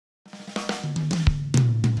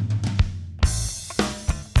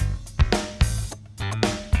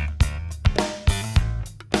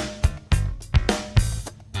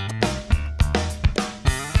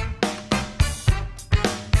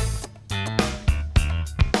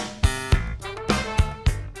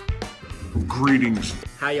Greetings.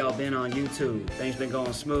 How y'all been on YouTube? Things been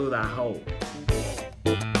going smooth, I hope.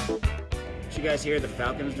 Did you guys hear the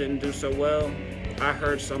Falcons didn't do so well? I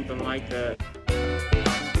heard something like that.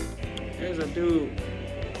 There's a dude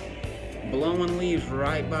blowing leaves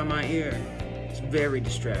right by my ear. It's very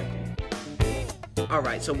distracting.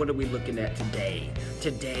 Alright, so what are we looking at today?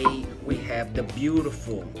 Today we have the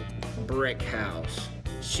beautiful brick house.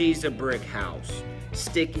 She's a brick house.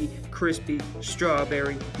 Sticky, crispy,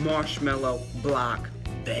 strawberry, marshmallow, block,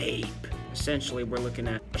 vape. Essentially, we're looking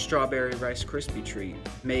at a strawberry Rice Krispie treat,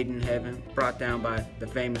 made in heaven, brought down by the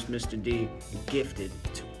famous Mr. D, gifted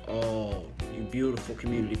to all you beautiful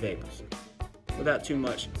community vapors. Without too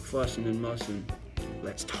much fussing and mussing,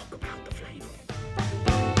 let's talk about the flavor.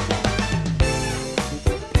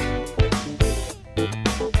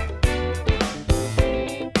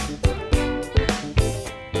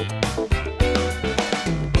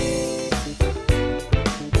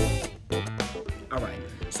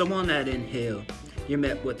 So on that inhale, you're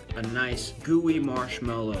met with a nice gooey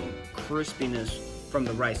marshmallow crispiness from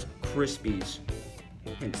the Rice Krispies,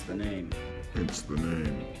 hence the name.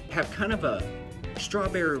 Have kind of a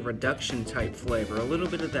strawberry reduction type flavor, a little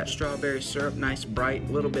bit of that strawberry syrup, nice bright,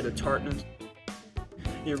 a little bit of tartness.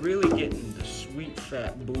 You're really getting the sweet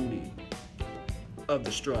fat booty of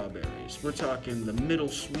the strawberries. We're talking the middle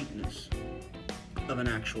sweetness of an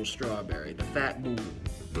actual strawberry, the fat booty.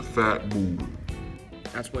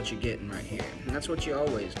 That's what you're getting right here. And that's what you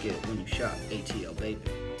always get when you shop Atl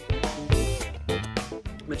Vaping.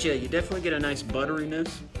 But yeah, you definitely get a nice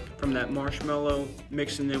butteriness from that marshmallow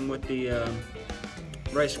mixing in with the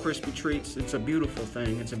Rice Krispie treats. It's a beautiful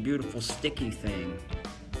thing. It's a beautiful sticky thing.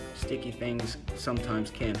 Sticky things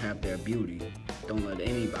sometimes can have their beauty. Don't let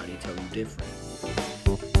anybody tell you different.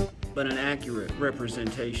 But an accurate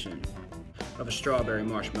representation of a strawberry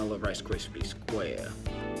marshmallow Rice Krispie square.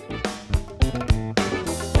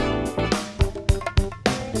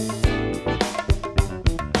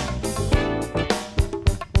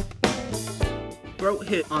 Throat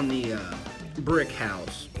hit on the brick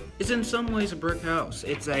house. It's in some ways a brick house.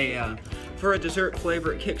 It's a, for a dessert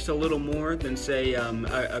flavor, it kicks a little more than say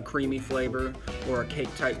a creamy flavor or a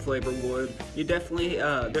cake type flavor would. You definitely,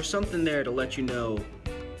 there's something there to let you know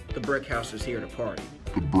the brick house is here to party.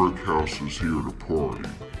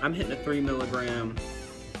 I'm hitting a 3 milligram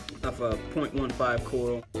of a 0.15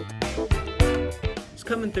 coil. It's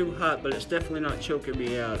coming through hot, but it's definitely not choking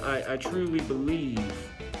me out. I truly believe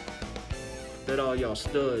that all y'all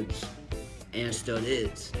studs and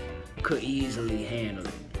studettes could easily handle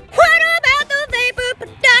it. What about the vapor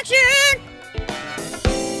production?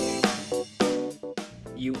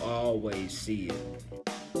 You always see it.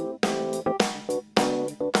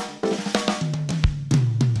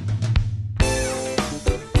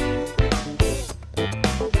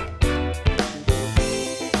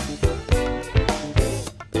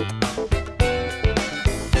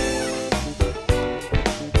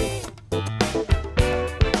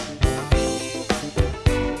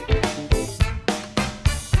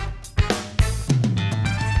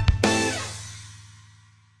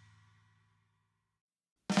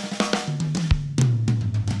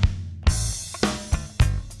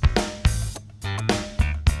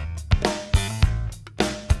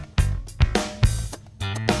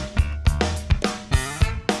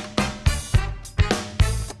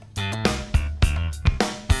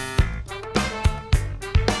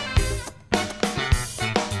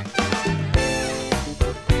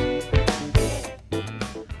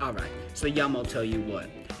 So Yamo, tell you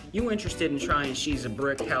what, you interested in trying She's a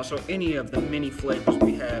Brick House or any of the many flavors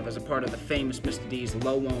we have as a part of the famous Mr. D's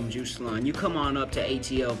low-ohm juice line, you come on up to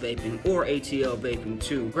Atl Vaping or Atl Vaping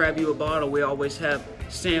 2. Grab you a bottle. We always have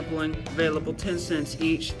sampling available 10 cents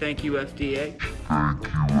each. Thank you, FDA.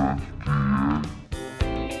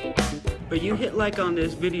 But you hit like on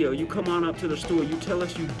this video, you come on up to the store, you tell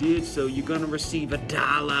us you did so, you're gonna receive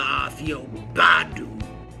 $1 off your badu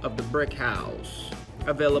of the Brick House.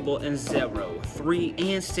 Available in 0, 3,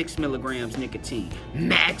 and 6 milligrams nicotine,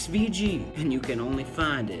 max VG, and you can only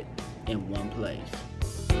find it in one place.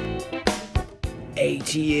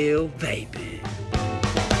 Atl Vaping.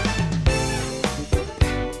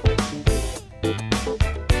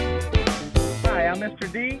 Hi, I'm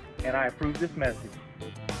Mr. D, and I approve this message.